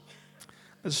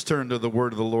Let's turn to the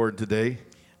word of the Lord today.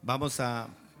 Vamos a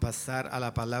pasar a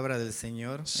la palabra del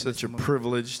Señor. en Such este a momento.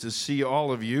 privilege to see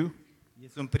all of you. Y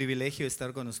es un privilegio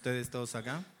estar con ustedes todos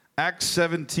acá. Acts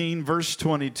 17, verse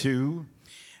 22.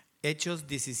 Hechos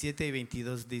 17 y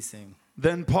 22 dicen: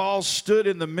 Then Paul stood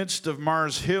in the midst of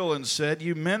Mars Hill and said,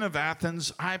 You men of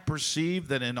Athens, I perceive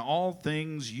that in all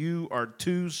things you are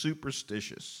too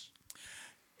superstitious.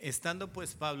 Estando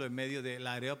pues Pablo en medio del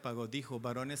Areópago, dijo: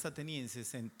 Varones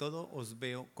atenienses, en todo os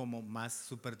veo como más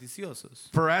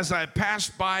supersticiosos. For as I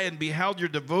passed by and beheld your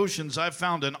devotions, I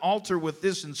found an altar with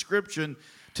this inscription,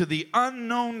 To the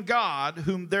unknown God,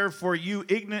 whom therefore you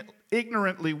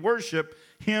ignorantly worship,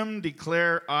 him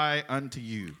declare I unto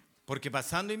you. Porque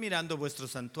pasando y mirando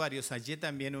vuestros santuarios, hallé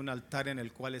también un altar en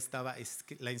el cual estaba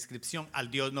la inscripción: al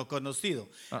Dios no conocido.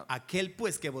 Aquel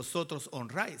pues que vosotros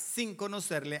honráis sin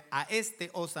conocerle, a este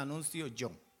os anuncio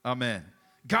yo. Amen.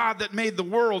 God that made the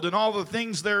world and all the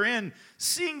things therein,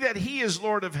 seeing that he is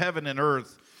Lord of heaven and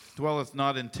earth, dwelleth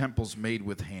not in temples made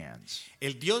with hands.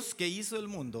 El Dios que hizo el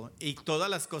mundo y todas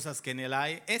las cosas que en él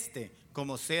hay,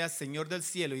 como sea Señor del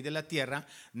cielo y de la tierra,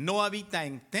 no habita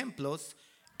en templos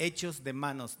hechos de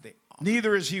manos de hombres.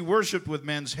 Neither is he worshipped with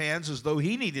men's hands as though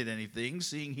he needed anything,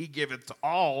 seeing he giveth to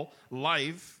all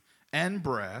life and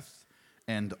breath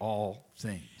and all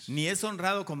things. Ni es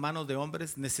honrado con manos de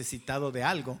hombres, necesitado de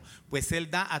algo, pues él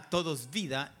da a todos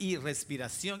vida y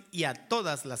respiración y a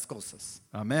todas las cosas.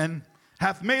 Amen.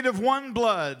 Hath made of one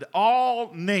blood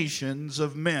all nations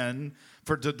of men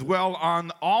for to dwell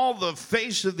on all the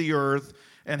face of the earth,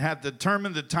 and hath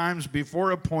determined the times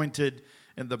before appointed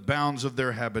and the bounds of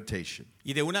their habitation.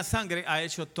 Y de una sangre ha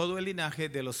hecho todo el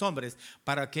linaje de los hombres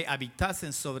para que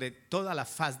habitasen sobre toda la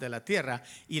faz de la tierra,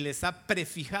 y les ha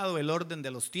prefijado el orden de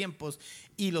los tiempos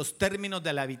y los términos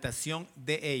de la habitación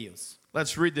de ellos.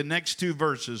 Let's read the next two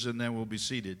verses and then we'll be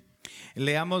seated.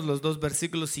 Leamos los dos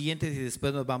versículos siguientes y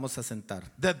después nos vamos a sentar.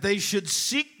 That they should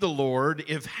seek the Lord,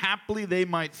 if haply they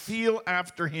might feel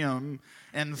after him,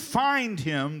 and find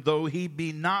him, though he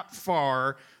be not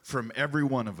far from every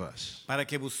one of us. Para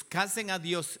que buscasen a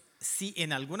Dios, si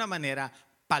en alguna manera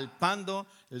palpando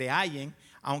le hallen,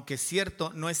 aunque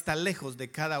cierto no está lejos de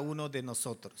cada uno de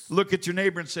nosotros. Look at your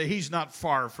neighbor and say, he's not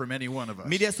far from any one of us.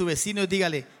 Mire a su vecino y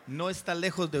dígale: no está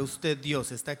lejos de usted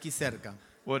Dios, está aquí cerca.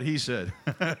 What he said.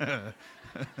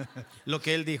 Lo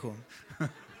que él dijo: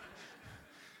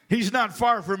 He's not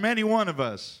far from any one of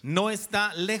us. no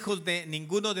está lejos de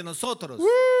ninguno de nosotros.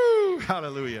 Woo!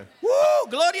 Hallelujah.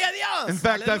 ¡Gloria a Dios! In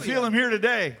fact, I Aleluya. feel him here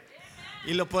today.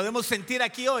 Y lo podemos sentir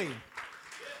aquí hoy.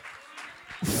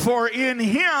 For in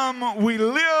him we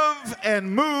live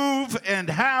and move and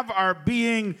have our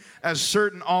being, as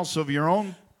certain also of your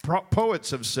own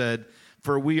poets have said,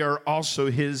 for we are also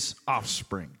his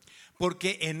offspring.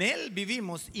 Porque en él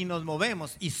vivimos y nos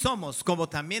movemos y somos, como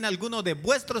también algunos de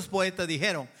vuestros poetas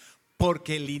dijeron,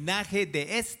 porque el linaje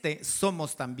de este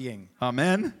somos también.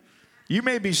 Amen. You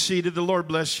may be seated. The Lord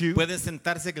bless you. Pueden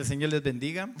sentarse, que el Señor les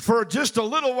bendiga. For just a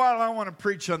little while, I want to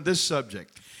preach on this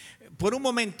subject. Por un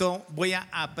momento voy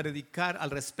a predicar al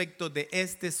respecto de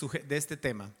este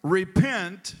tema.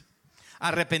 Repent,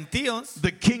 Arrepentíos,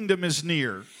 the kingdom is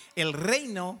near. el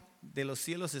reino de los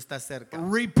cielos está cerca.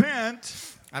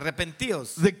 Repent,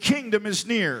 Arrepentíos, the kingdom is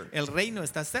near. el reino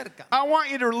está cerca. I want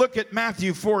you to look at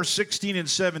Matthew 4, 16 and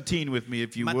 17 with me,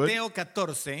 if you would. Mateo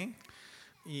 14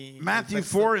 y Matthew el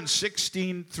 4 and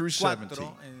 16 through 17.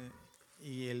 4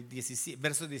 y el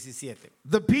verso 17.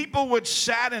 The people which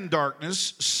sat in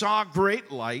darkness saw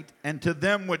great light, and to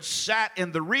them which sat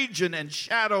in the region and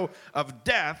shadow of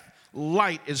death,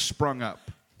 light is sprung up.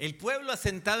 El pueblo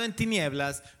asentado en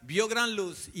tinieblas vio gran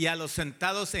luz, y a los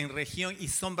sentados en región y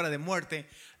sombra de muerte,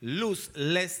 luz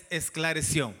les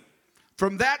esclareció.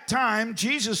 From that time,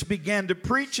 Jesus began to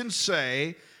preach and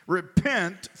say,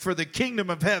 Repent, for the kingdom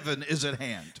of heaven is at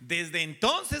hand. Desde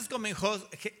entonces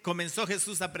comenzó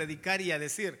Jesús a predicar y a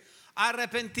decir: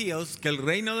 arrepentíos, que el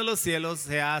reino de los cielos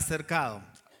se ha acercado.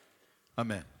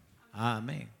 Amen.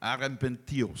 Amén.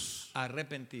 Arrepentíos.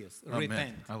 Arrepentíos. Amen.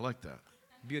 Repent. I like that.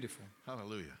 Beautiful.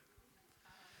 Hallelujah.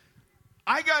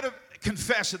 I got to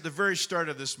confess at the very start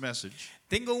of this message.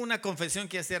 Tengo una confesión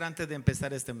que hacer antes de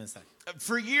empezar este mensaje.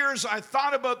 For years, I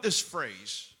thought about this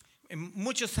phrase. En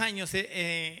muchos años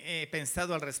he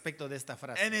pensado al respecto de esta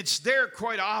frase. And it's there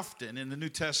quite often in the New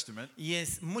Testament, Y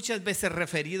es muchas veces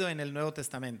referido en el Nuevo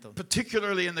Testamento,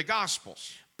 particularly in the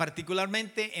Gospels.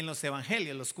 particularmente en los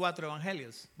evangelios, los 4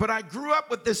 evangelios. But I grew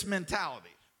up with this mentality.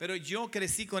 Pero yo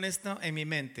crecí con esto en mi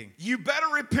mente. You better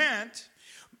repent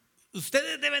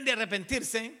Ustedes deben de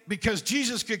arrepentirse because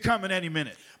Jesus could come at any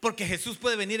minute. porque Jesús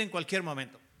puede venir en cualquier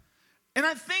momento. And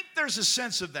I think there's a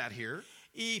sense of that here.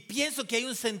 Y pienso que hay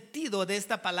un sentido de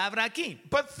esta palabra aquí.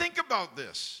 But think about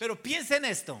this. Pero piensa en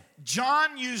esto.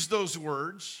 John used those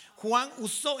words, Juan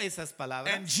usó esas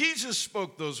palabras and Jesus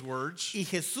spoke those words y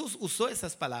Jesús usó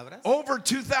esas palabras over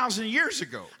 2,000 years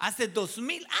ago. hace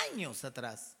 2000 años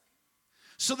atrás.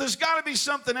 So there's got to be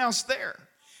something else there.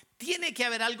 Tiene que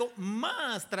haber algo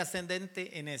más trascendente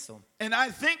en eso. And I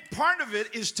think part of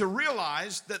it is to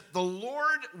realize that the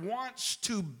Lord wants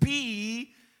to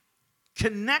be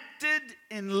connected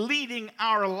in leading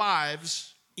our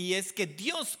lives Y es que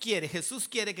Dios quiere, Jesús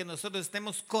quiere que nosotros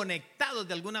estemos conectados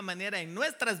de alguna manera en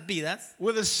nuestras vidas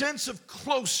with a sense of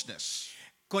closeness.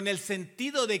 con el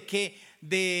sentido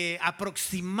de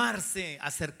aproximarse,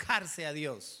 acercarse a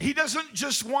Dios. He doesn't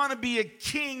just want to be a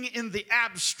king in the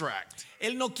abstract,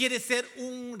 Él no quiere ser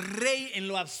un rey en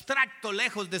lo abstracto,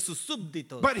 lejos de sus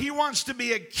súbditos. but he wants to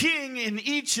be a king in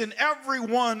each and every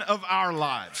one of our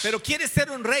lives. Pero quiere ser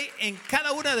un rey en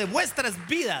cada una de vuestras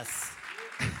vidas.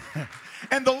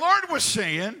 And the Lord was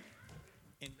saying,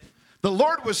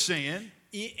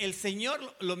 Y el Señor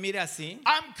lo mira así.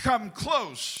 I'm come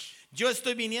close. Yo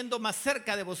estoy viniendo más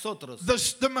cerca de vosotros.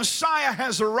 The Messiah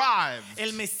has arrived.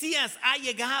 El Mesías ha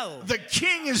llegado. The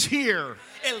king is here.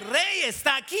 El rey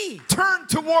está aquí. Turn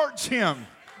towards him.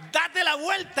 Date la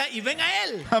vuelta y ven a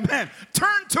él. Amen.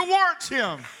 Turn towards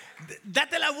him.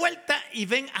 Date la vuelta y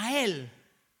ven a él.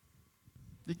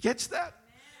 He gets that?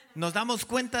 ¿Nos damos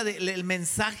cuenta del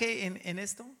mensaje en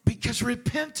esto? Because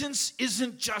repentance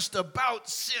isn't just about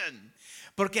sin.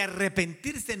 Porque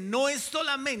arrepentirse no es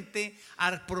solamente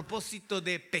al propósito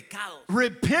de pecado.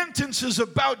 Repentance is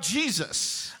about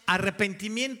Jesus.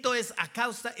 Arrepentimiento es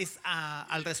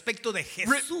al respecto de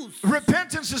Jesús.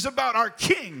 Repentance is about our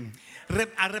King.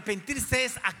 Arrepentirse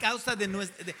es a causa de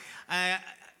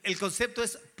el concepto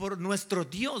es por nuestro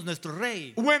Dios, nuestro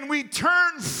Rey. When we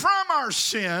turn from our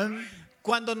sin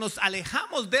Cuando nos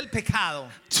alejamos del pecado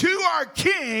to our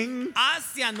King,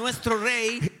 hacia nuestro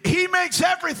Rey, He makes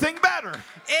everything better.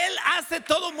 Él hace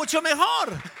todo mucho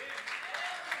mejor.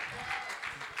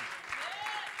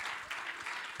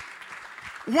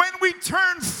 When we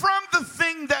turn from the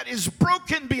thing that is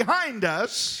broken behind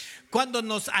us, Cuando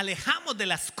nos alejamos de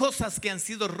las cosas que han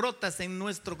sido rotas en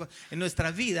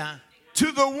nuestra vida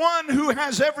to the one who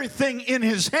has everything in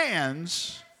his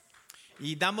hands,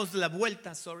 y damos la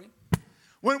vuelta,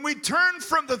 when we turn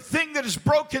from the thing that is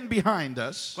broken behind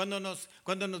us, cuando nos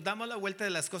damos la vuelta de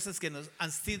las cosas que nos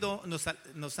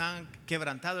han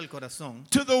quebrantado el corazón,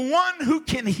 to the one who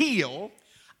can heal,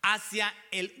 hacia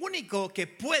el único que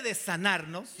puede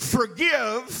sanarnos,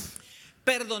 forgive,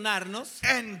 perdonarnos,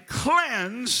 and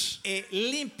cleanse,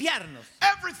 limpiarnos,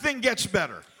 everything gets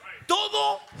better.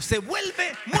 todo se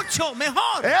vuelve mucho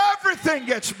mejor. Everything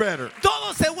gets better.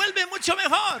 Todo se vuelve mucho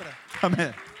mejor.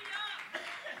 Amen.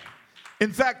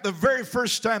 In fact, the very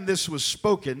first time this was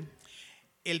spoken,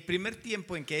 El primer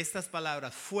tiempo en que estas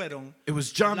palabras fueron it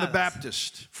was John the habladas,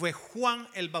 Baptist. fue Juan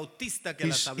el Bautista que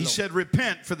las He habló. said,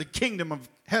 repent, for the kingdom of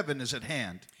heaven is at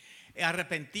hand.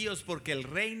 Arrepentíos porque el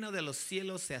reino de los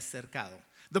cielos se ha acercado.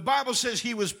 The Bible says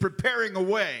he was preparing a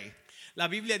way. La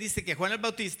Biblia dice que Juan el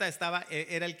Bautista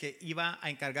era el que iba a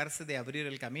encargarse de abrir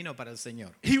el camino para el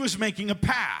Señor. He was making a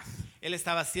path. Él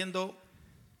estaba haciendo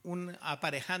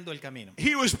aparejando el camino.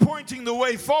 He was pointing the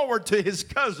way forward to his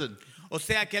cousin. O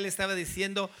sea que él estaba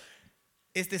diciendo,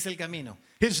 este es el camino.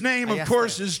 His name, Allá of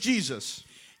course, está. is Jesus.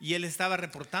 Y él estaba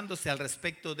reportándose al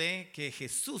respecto de que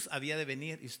Jesús había de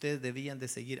venir y ustedes debían de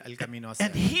seguir el camino hacia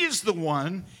And él. he is the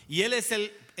one Y él es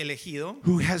el elegido,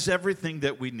 who has everything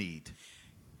that we need.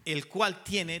 el cual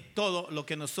tiene todo lo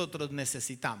que nosotros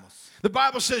necesitamos. The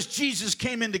Bible says Jesus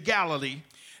came into Galilee,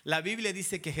 La Biblia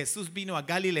dice que Jesús vino a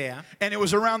Galilea and it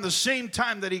was around the same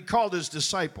time that he called his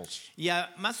disciples. y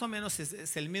más o menos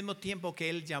es el mismo tiempo que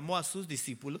él llamó a sus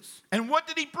discípulos. And what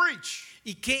did he preach?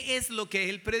 ¿Y qué es lo que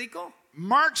él predicó?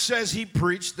 Mark says he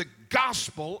preached the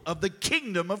gospel of the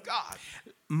kingdom of God.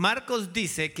 Marcos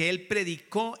dice que él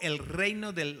predicó el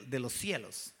reino de los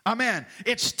cielos. Amen.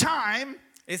 It's time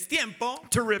Es tiempo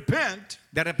to repent.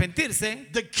 de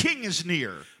arrepentirse The king is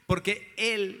near. porque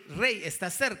el rey está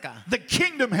cerca. The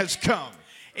kingdom has come.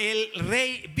 El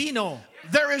rey vino.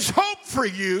 There is hope for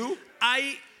you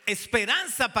Hay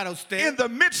esperanza para in usted the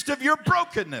midst of your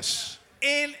brokenness.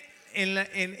 en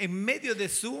medio de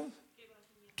su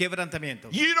quebrantamiento.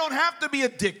 You don't have to be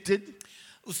addicted.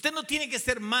 Usted no tiene que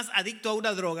ser más adicto a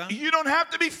una droga. You don't have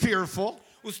to be fearful.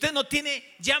 Usted no tiene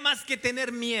ya más que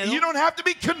tener miedo. You don't have to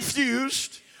be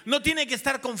confused. No tiene que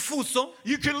estar confuso.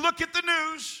 You can look at the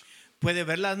news puede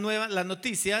ver las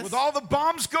noticias with all the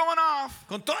bombs going off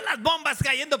con todas las bombas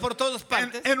cayendo por todas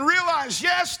partes and realize,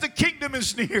 yes, the kingdom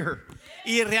is near.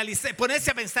 y ponerse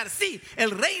a pensar, sí,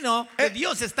 el reino de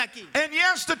Dios está aquí. And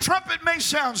yes, the trumpet may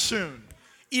sound soon.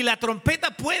 Y la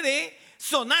trompeta puede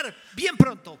sonar bien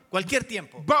pronto, cualquier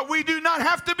tiempo. But we do not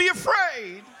have to be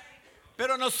afraid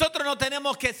Pero nosotros no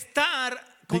tenemos que estar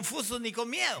confusos ni con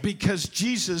miedo, because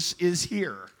Jesus is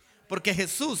here. porque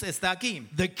Jesús está aquí.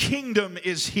 The kingdom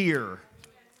is here.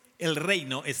 El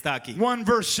reino está aquí. One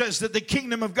verse says that the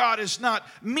kingdom of God is not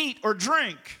meat or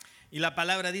drink. Y la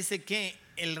palabra dice que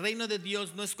el reino de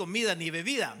Dios no es comida ni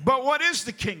bebida. But what is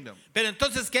the kingdom? Pero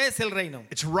entonces, ¿qué es el reino?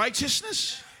 It's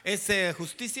righteousness, Es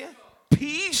justicia,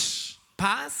 peace,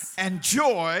 paz, and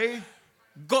joy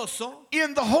gozo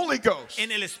in the Holy Ghost.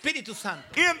 en el Espíritu Santo.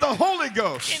 In the Holy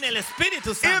Ghost. En el Espíritu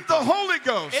In Santo. the Holy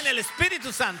Ghost. En el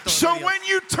Espíritu Santo. de So Dios. when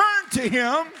you turn to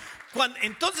Him,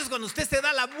 Entonces cuando usted se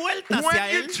da la vuelta hacia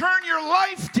when you Él turn your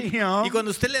life to y Him,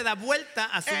 cuando usted le da vuelta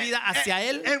a su vida hacia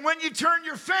Él and when you turn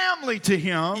your family to y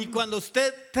Him, cuando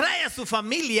usted trae a su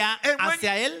familia and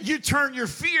hacia when Él, you turn your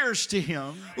fears to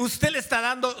Him, usted le está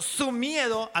dando su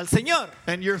miedo al Señor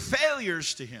and your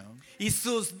failures to Him, y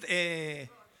sus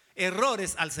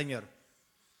errores al Señor.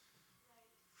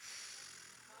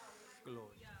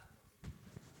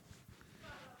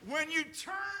 when you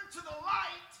turn to the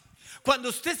light, Cuando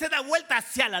usted se da vuelta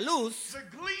hacia la luz, the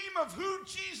gleam of who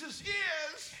Jesus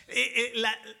is,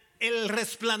 el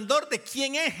resplandor de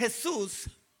quién es Jesús,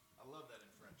 I love that in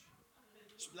French.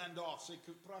 Splendor, c'est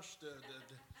que proche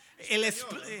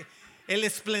de. el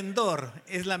esplendor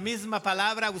es la misma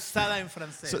palabra usada en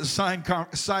francés. So,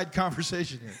 side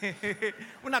conversation here.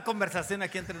 Una conversación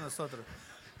aquí entre nosotros.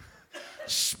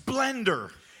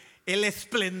 Splendor. El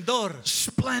esplendor.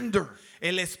 Splendor.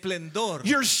 El esplendor.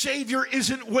 Your Savior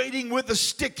isn't waiting with a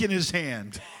stick in his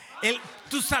hand.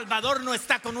 Tu Salvador no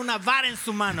está con una vara en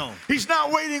su mano He's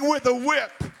not waiting with a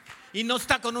whip y no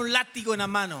está con un látigo en la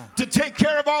mano to take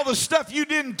care of all the stuff you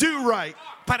didn't do right.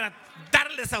 para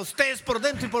darles a ustedes por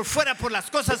dentro y por fuera por las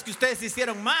cosas que ustedes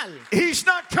hicieron mal. He's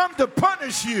not come to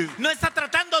punish you. No está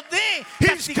tratando de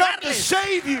He's come to castigarles.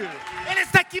 save you. Él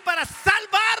está aquí para He's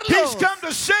salvarlos. come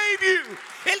to save you.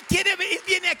 Él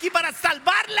viene aquí para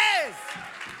salvarles.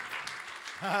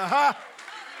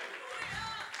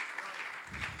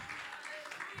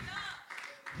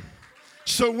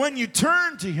 So when you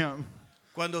turn to him,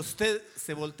 Cuando usted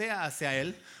se voltea hacia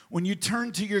Él, when you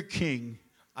turn to your king,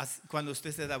 cuando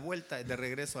usted se da vuelta de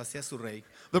regreso hacia su rey,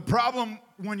 the problem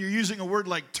when you're using a word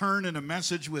like turn in a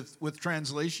message with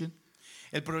translation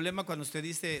el problema cuando usted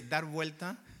dice dar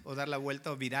vuelta o dar la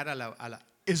vuelta o virar a la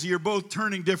is you're both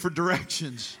turning different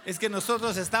directions. es que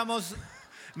nosotros estamos,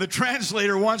 The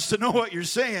translator wants to know what you're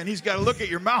saying. He's got to look at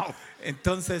your mouth.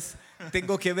 entonces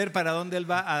tengo que ver para dónde Él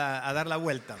va a dar la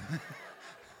vuelta.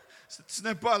 Ce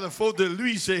n'est pas la faute de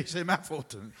lui, c'est ma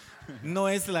faute. No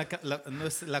es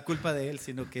la culpa de Él,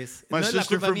 sino que es My no es la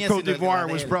sister culpa from mía, Cote sino d'Ivoire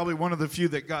de was Él. probably one of the few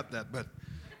that got that.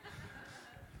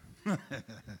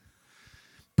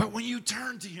 But when you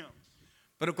turn to him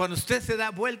Pero cuando usted se da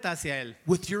vuelta hacia Él,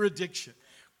 with your addiction,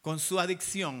 con su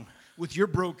adicción, with your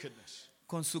brokenness,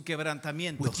 con su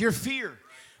quebrantamiento, with your fear.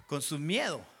 con su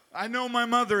miedo. I know my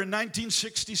mother in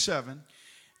 1967.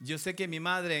 Yo sé que mi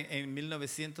madre en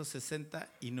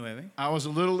 1969, I was a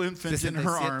little infant in her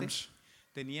 67, arms.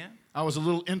 tenía, I was a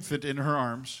little infant in her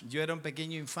arms. yo era un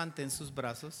pequeño infante en sus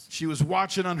brazos She was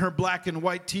watching on her black and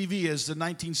white TV as the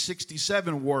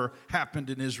 1967 war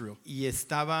happened in Israel. y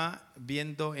estaba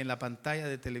viendo en la pantalla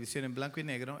de televisión en blanco y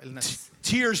negro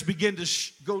Tears began to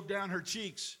go down her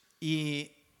cheeks.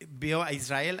 y vio a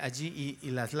Israel allí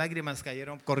y las lágrimas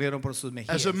corrieron por sus As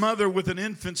mejillas a mother with an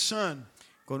infant son.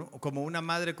 como una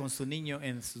madre con su niño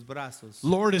en sus brazos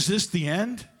Lord, is this the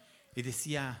end? y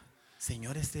decía,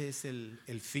 Señor, este es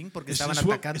el fin, porque Is estaban this,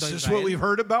 atacando a what we've Israel,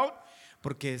 heard about?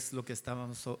 porque es lo que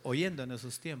estábamos oyendo en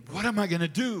esos tiempos. What am I going to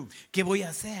do? ¿Qué voy a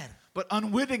hacer? But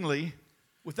unwittingly,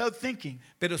 without thinking,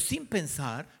 Pero sin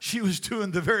pensar, she was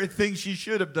doing the very thing she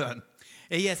should have done.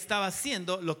 ella estaba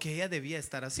haciendo lo que ella debía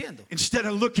estar haciendo. Instead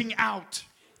of looking out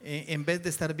En vez de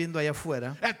estar viendo allá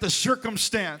afuera at the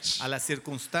circumstance a las and the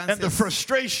circunstancias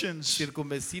frustrations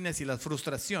circunvecinas y las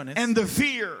frustraciones and the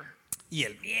fear, y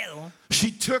el miedo,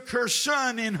 she took her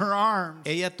son in her arms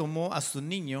ella tomó a su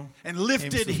niño and en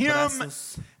lifted sus him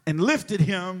brazos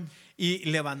y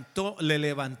le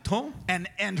levantó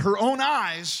and her own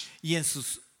eyes y en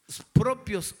sus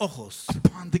propios ojos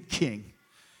upon the king.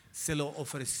 se lo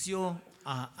ofreció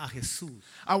a Jesús.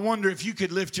 I wonder if you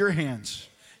could lift your hands.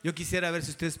 Yo quisiera ver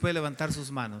si ustedes pueden levantar sus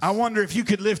manos, I wonder if you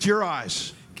could lift your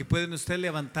eyes que pueden ustedes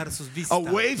levantar sus vistas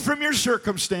away from your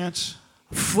circumstance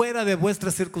fuera de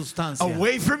vuestra circunstancia,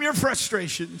 away from your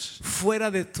frustrations,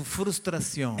 fuera de tu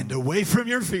frustración and away from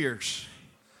your fears.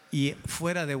 y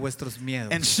fuera de vuestros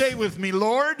miedos. And say with me,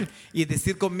 Lord, Y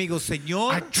decir conmigo, I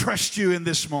Señor, trust you in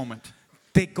this moment.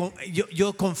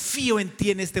 yo confío en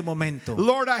ti en este momento.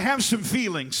 Lord, I have some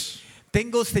feelings.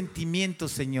 Tengo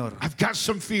sentimientos, Señor. I've got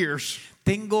some fears.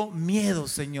 Tengo miedo,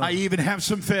 Señor. I even have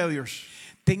some failures.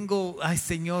 Tengo, ay,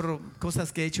 Señor,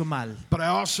 cosas que he hecho mal. But I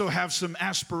also have some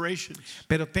aspirations.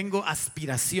 Pero tengo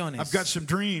aspiraciones. I've got some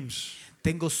dreams.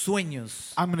 Tengo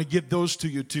sueños. I'm going to give those to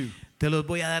you too. Te los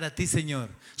voy a dar a ti, Señor.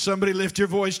 Somebody lift your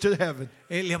voice to heaven.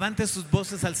 Levante sus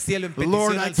voces al cielo en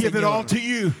Lord, petición I al give it all Señor. to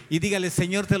you. Y dígale,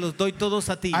 Señor, te los doy todos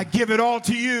a ti. I give it all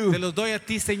to Te you. los doy a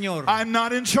ti, Señor. I'm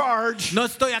not in charge. No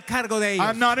estoy a cargo de ellos.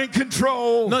 I'm not in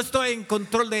control. No estoy en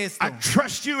control de esto. I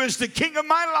trust you as the king of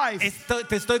my life,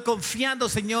 Te estoy confiando,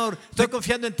 Señor. Estoy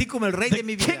confiando en ti como el rey de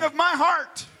mi the king vida. of my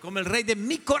heart, Como el rey de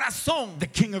mi corazón. the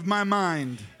king of my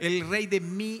mind, El rey de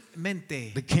mi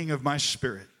mente. the king of my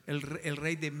spirit. El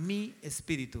rey de mi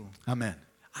espíritu. Amen.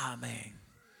 Amén.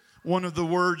 One of the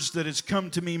words that has come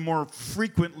to me more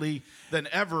frequently than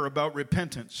ever about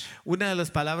repentance Una de las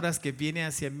palabras que viene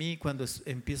hacia mí cuando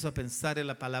empiezo a pensar en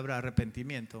la palabra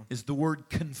arrepentimiento. is the word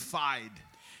confide.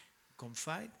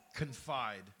 Confide.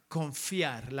 Confide.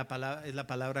 Confiar. Es la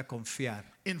palabra confiar.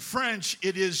 In French,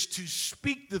 it is to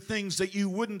speak the things that you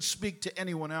wouldn't speak to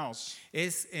anyone else.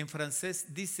 Es en francés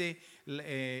dice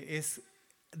es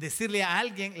decirle a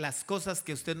alguien las cosas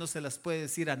que usted no se las puede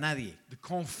decir a nadie. The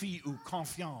confie ou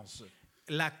confiance.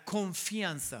 La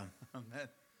confianza. Amen.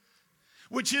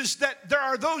 Which is that there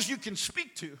are those you can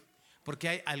speak to Porque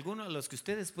hay algunos de los que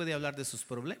ustedes puede hablar de sus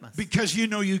problemas. because you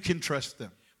know you can trust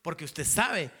them. Porque usted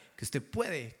sabe que usted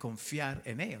puede confiar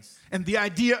en ellos. And the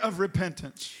idea of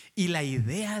repentance Y la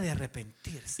idea de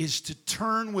arrepentirse is to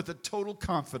turn with a total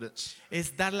confidence.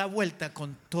 es dar la vuelta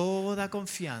con toda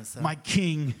confianza. My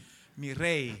king Mi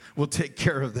rey, will take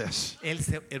care of this. él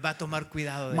va a tomar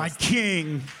cuidado de My esto.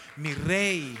 king Mi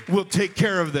rey will take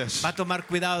care of this. va a tomar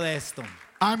cuidado de esto.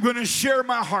 I'm going to share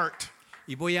my heart.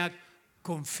 Y voy a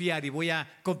confiar y voy a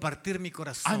compartir mi I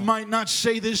corazón. might not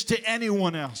say this to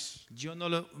anyone else, Yo no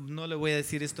le voy a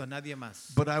decir esto a nadie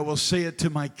más, but I will say it to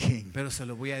my king. pero se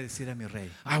lo voy a decir a mi rey.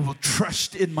 I will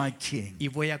trust in my king. Y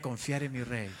voy a confiar en mi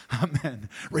rey. Amen.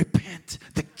 Repent.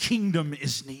 The kingdom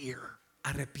is near.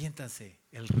 Arrepiéntase,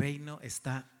 el reino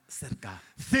está cerca.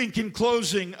 Think in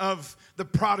closing of the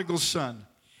prodigal son.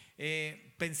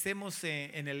 Pensemos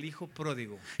en el hijo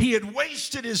pródigo. He had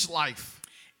wasted his life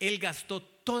Él gastó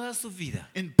toda su vida,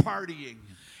 in partying,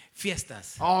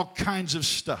 fiestas, all kinds of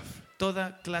stuff.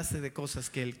 toda clase de cosas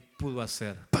que él pudo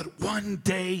hacer. But one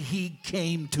day he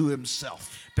came to himself.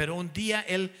 Pero un día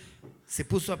él se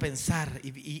puso a pensar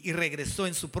y regresó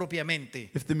en su propia mente.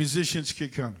 If the musicians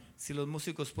could come. Si los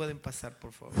músicos pueden pasar,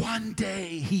 por favor. One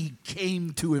day he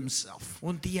came to himself.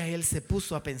 Un día él se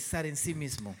puso a pensar en sí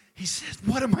mismo. He said,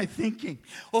 what am I thinking?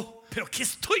 Oh, pero ¿qué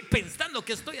estoy pensando?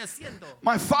 ¿Qué estoy haciendo?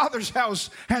 My father's house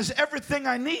has everything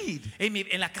I need.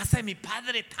 En la casa de mi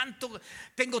padre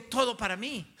tengo todo para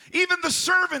mí. Even the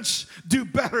servants do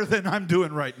better than I'm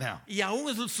doing right now. Y aún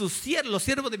los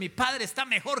siervos de mi padre están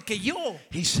mejor que yo.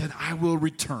 He said, I will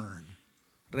return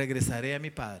Regresaré a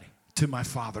mi padre. to my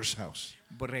father's house.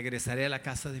 Regresaré a la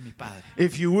casa de mi padre.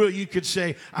 If you will, you could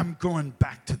say, I'm going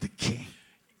back to the king.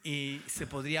 Y se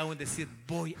podría aún decir,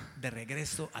 voy de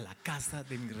regreso a la casa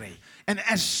de mi rey. And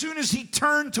as soon as he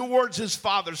turned towards his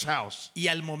father's house, Y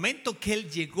al momento que él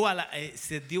llegó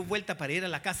se dio vuelta para ir a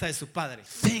la casa de su padre,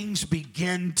 things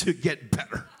began to get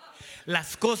better.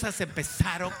 las cosas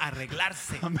empezaron a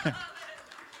arreglarse. Amen.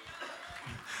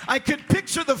 I could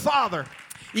picture the father.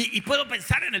 Y puedo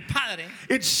pensar en el padre.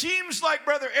 It seems like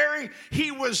Brother Ari,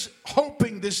 he was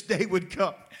hoping this day would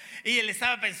come. Y él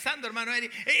estaba pensando, hermano Eri,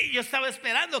 yo estaba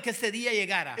esperando que ese día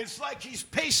llegara. It's like he's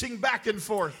pacing back and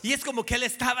forth, Y es como que él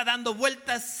estaba dando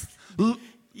vueltas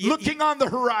looking on the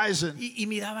horizon. y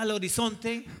miraba al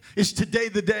horizonte. Is today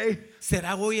the day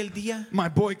 ¿Será hoy el día my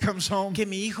boy comes home? que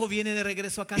mi hijo viene de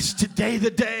regreso a Is casa? today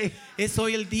the day ¿Es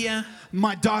hoy el día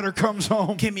my daughter comes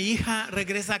home? que mi hija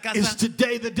regresa a Is casa?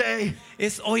 today the day?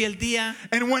 ¿Es hoy el día?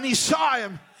 And when he saw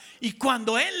him, Y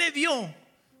cuando él le vio,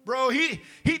 bro, he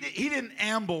didn't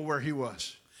amble where he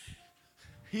was.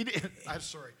 I'm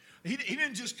sorry. He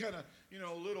didn't just kind of,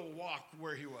 little walk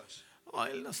where he was.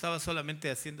 él no estaba solamente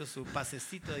haciendo su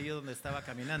pasecito allí donde estaba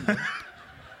caminando.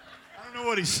 I don't know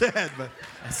what he said, but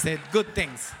I said good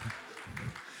things.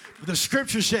 the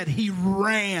scripture said he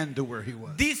ran to where he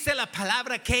was. Dice la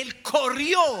palabra que él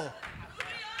corrió.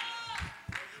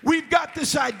 We've got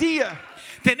this idea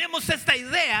Tenemos esta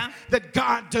idea that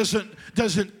God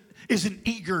doesn't isn't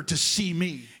eager to see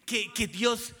me. que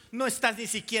Dios no está ni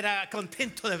siquiera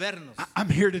contento de vernos. I'm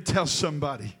here to tell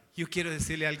somebody, Yo quiero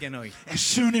decirle a alguien hoy, as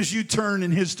soon as you turn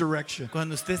in his direction,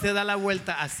 cuando usted se da la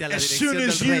vuelta hacia la as dirección soon del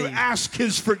as you Rey, ask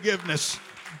his forgiveness,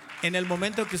 en el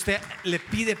momento que usted le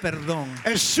pide perdón,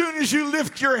 as soon as you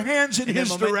lift your hands in en el his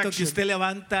momento que direction, usted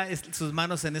levanta sus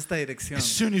manos en esta dirección, as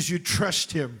soon as you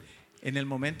trust him, en el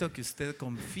momento que usted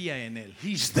confía en Él,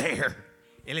 he's there.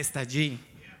 Él está allí,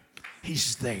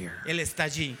 He's there. Él está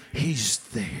allí, He's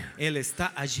there. Él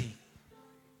está allí.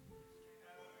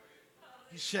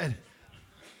 He said,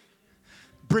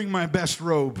 bring my best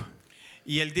robe.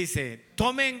 Y Él dice,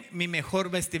 tomen mi mejor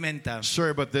vestimenta. Sorry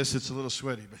about this, it's a little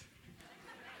sweaty. But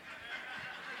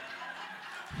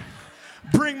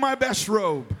bring my best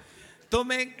robe.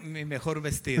 Tomen mi mejor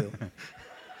vestido,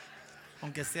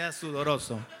 aunque sea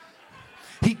sudoroso.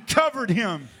 He covered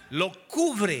him Lo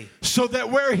cubre so that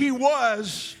where he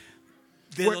was,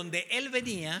 de donde Él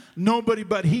venía, nobody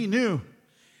but he knew.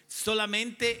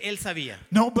 solamente Él sabía.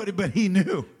 Nobody but he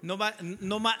knew.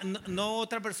 No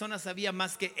otra persona sabía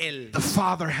más que Él. The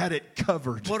Father had it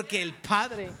covered. Porque el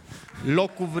Padre lo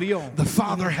cubrió. The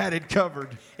Father had it covered.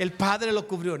 El Padre lo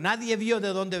cubrió. Nadie vio de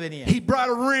dónde venía. He brought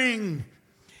a ring,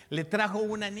 Le trajo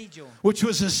un anillo which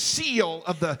was a seal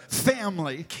of the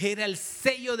family. que era el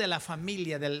sello de la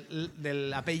familia,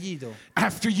 del apellido.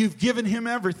 After you've given him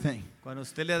everything, Cuando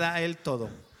usted le da a Él todo,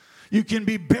 you can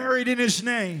be buried in his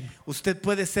name. usted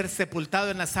puede ser sepultado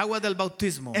en las aguas del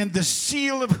bautismo. And the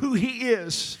seal of who he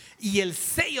is Y el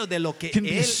sello de lo que can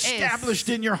be Él established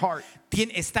in your heart.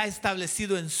 está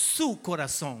establecido en su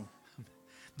corazón.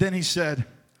 Then he said,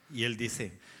 Y Él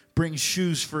dice, bring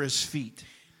shoes for his feet.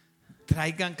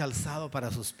 traigan calzado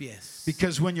para sus pies.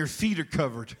 Because when your feet are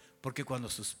covered, Porque cuando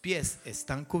sus pies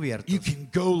están cubiertos, you can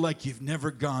go like you've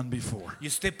never gone before. y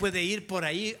usted puede ir por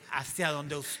ahí hacia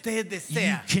donde usted You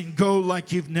desea. can go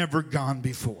like you've never gone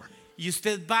before. Y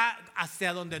usted va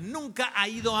hacia donde nunca ha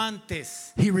ido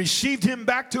antes. He received him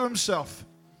back to himself.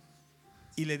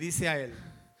 Y le dice a Él,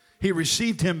 He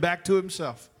received him back to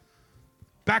himself.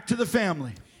 Back to the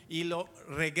family. y lo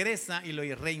regresa y lo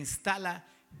reinstala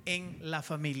en la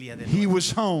familia de He nuevo. was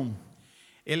home.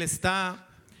 Él está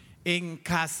en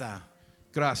casa.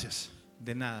 Gracias.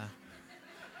 De nada.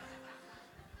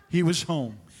 He was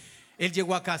home. Él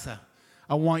llegó a casa.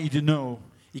 I want you to know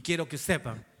Y quiero que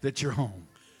sepan that you're home.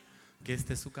 que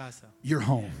esta es su casa. You're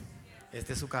home.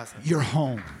 Esta es su casa. You're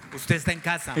home. Usted está en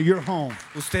casa. You're home.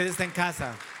 Usted está en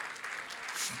casa.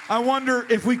 I wonder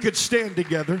if we could stand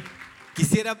together.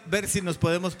 Quisiera ver si nos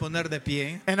podemos poner de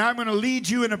pie. And I'm going to lead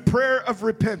you in a prayer of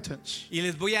repentance. Y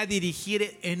les voy a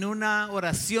dirigir en una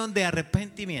oración de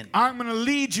arrepentimiento. I'm going to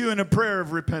lead you in a prayer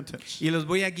of repentance. Y los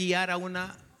voy a guiar a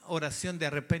una oración de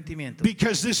arrepentimiento.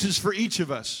 Because this is for each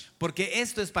of us. Porque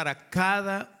esto es para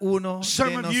cada uno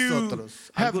Some de of you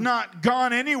nosotros. have not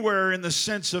gone anywhere in the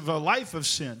sense of a life of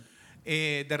sin.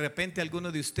 De repente alguno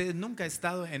de ustedes nunca ha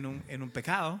estado en un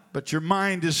pecado, But your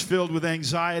mind is filled with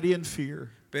anxiety and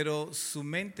fear. pero su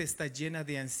mente está llena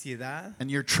de ansiedad And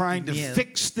you're trying to Miedo.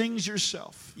 fix things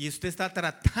yourself y usted está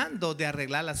tratando de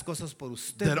arreglar las cosas por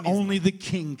usted that mismo, only the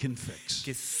King can fix.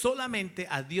 que solamente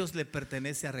a Dios le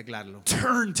pertenece arreglarlo.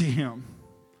 Turn to Him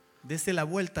Dese la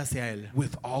vuelta hacia Él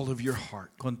with all of your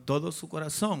heart. con todo su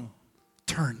corazón.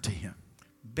 Turn to Him.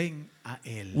 Ven a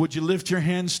Él. Would you lift your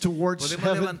hands towards ¿Podemos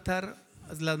heaven? levantar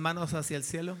las manos hacia el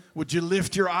cielo? Would you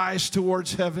lift your eyes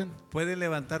towards heaven? ¿Puede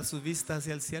levantar su vista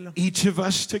hacia el cielo? Each of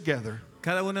us together.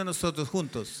 Cada uno de nosotros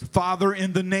juntos. Father,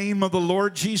 in the name of the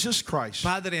Lord Jesus Christ,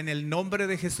 Padre, en el nombre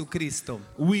de Jesucristo,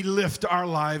 we lift our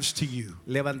lives to you.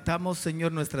 levantamos,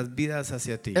 Señor, nuestras vidas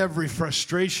hacia ti. Every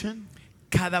frustration,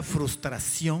 Cada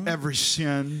frustración, every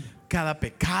sin, cada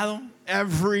pecado,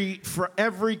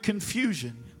 every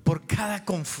confusion, por cada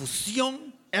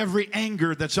confusión, every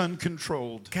anger that's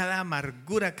uncontrolled, cada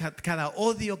amargura, cada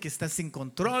odio que está sin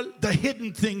control, the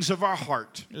hidden things of our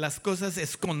heart. las cosas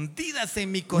escondidas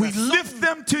en mi We lift corazón,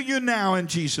 them to you now in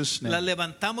Jesus' las name.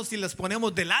 levantamos y las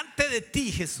ponemos delante de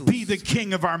ti, Jesús. Be the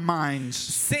king of our minds.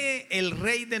 Sé el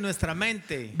rey de nuestra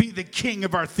mente. Be the king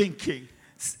of our thinking.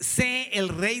 Sé el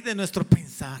rey de nuestro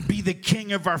pensar. Be the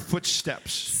king of our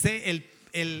footsteps. Sé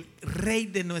el rey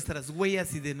de nuestras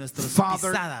huellas y de nuestras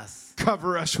Father, pisadas.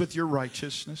 cover us with your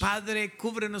righteousness. Padre,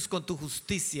 cúbrenos con tu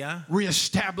justicia.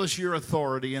 Reestablish your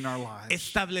authority in our lives.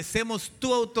 Establecemos tu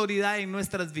autoridad en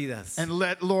nuestras vidas. And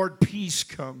let, Lord, peace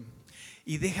come.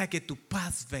 Y deja que tu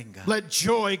paz venga. Let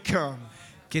joy come.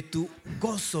 Que tu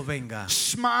gozo venga.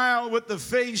 Smile with the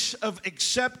face of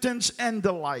acceptance and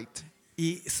delight.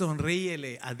 Y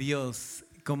sonríele a Dios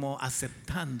como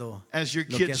aceptando as your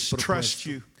lo que has kids trust propuesto.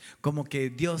 you, Como que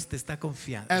Dios te está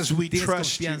confiando. As we Tienes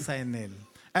trust you. confianza en Él.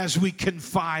 as we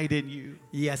confide in you.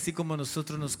 Y así como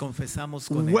nosotros nos confesamos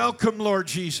con Él. Welcome, Lord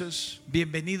Jesus,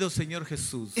 Bienvenido, Señor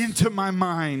Jesús, into my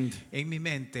mind. en mi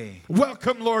mente.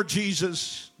 Welcome, Lord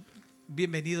Jesus,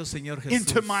 Bienvenido, Señor Jesús,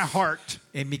 into my heart.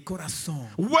 en mi corazón.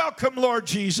 Welcome, Lord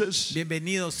Jesus,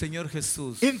 Bienvenido, Señor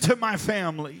Jesús, into my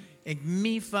family. en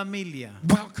mi familia.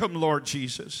 Welcome, Lord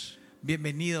Jesus.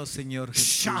 Bienvenido, Señor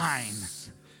Jesús. Shine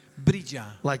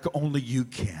Brilla like only you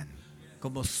can.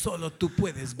 como solo tú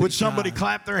puedes Would somebody brillar.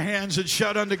 clap their hands and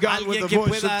shout unto God with Alguien a que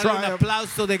voice pueda of dar un triumph?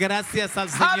 aplauso de gracias al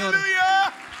Señor.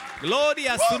 Hallelujah!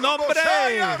 Gloria a su nombre.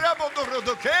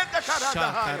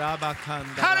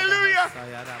 Hallelujah.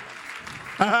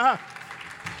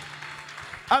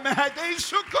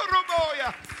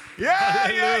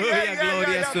 Aleluya,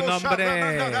 gloria a su nombre.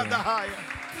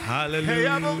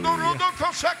 Aleluya.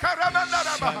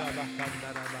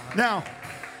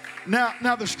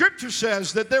 Now the scripture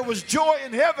says that there was joy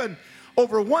in heaven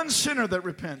over one sinner that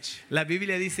repents. La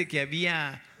Biblia dice que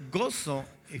había gozo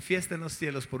y fiesta en los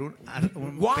cielos por un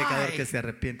Why? pecador que se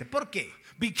arrepiente. ¿Por qué?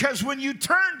 Because when you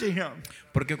turn to him,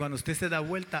 Porque cuando usted se da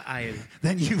vuelta a Él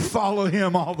then you follow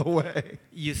him all the way.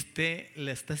 y usted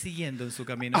le está siguiendo en su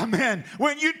camino, Amen.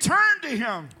 When you turn to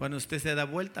him, cuando usted se da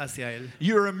vuelta hacia Él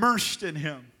you're immersed in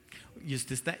him. y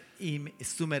usted está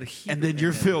sumergido And then en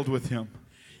you're Él, filled with him.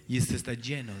 y usted está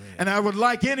lleno de Él. And I would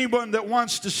like anyone that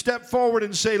wants to step forward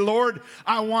and say, Lord,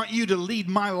 I want you to lead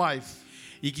my life.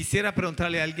 Y quisiera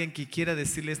preguntarle a alguien que quiera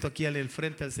decirle esto aquí al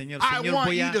frente al Señor. I Señor, want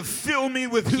voy you a to fill me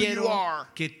with who you quiero are.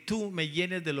 que tú me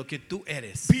llenes de lo que tú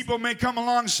eres. People may come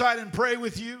alongside and pray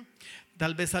with you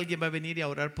Tal vez alguien va a venir y a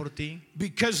orar por ti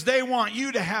because they want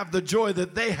you to have the joy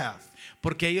that they have.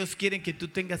 porque ellos quieren que tú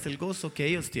tengas el gozo que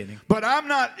ellos tienen. But I'm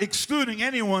not excluding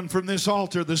anyone from this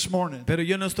altar this morning. Pero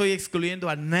yo no estoy excluyendo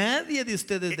a nadie de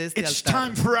ustedes de este It's altar.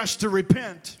 time for us to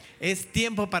repent Es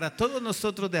tiempo para todos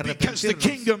nosotros de because the arrepentirnos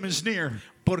kingdom is near.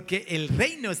 porque el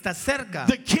reino está cerca,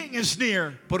 The king is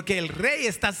near. porque el rey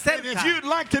está And cerca. if you'd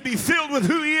like to be filled with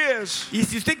who he is, Y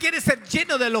si usted quiere ser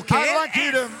lleno de lo que I'd él like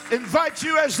you to invite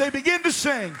you as they begin to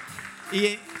sing.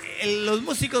 y los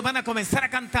músicos van a comenzar a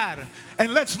cantar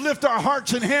And let's lift our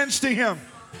hearts and hands to him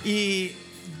y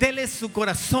dele su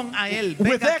corazón a él.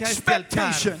 with Venga acá a este altar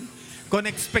expectation, con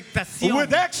expectación,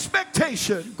 with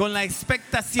expectation con la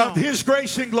expectación of his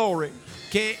grace and glory.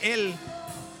 que él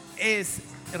es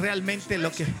realmente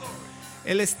lo que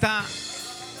él está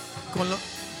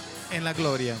en la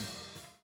gloria.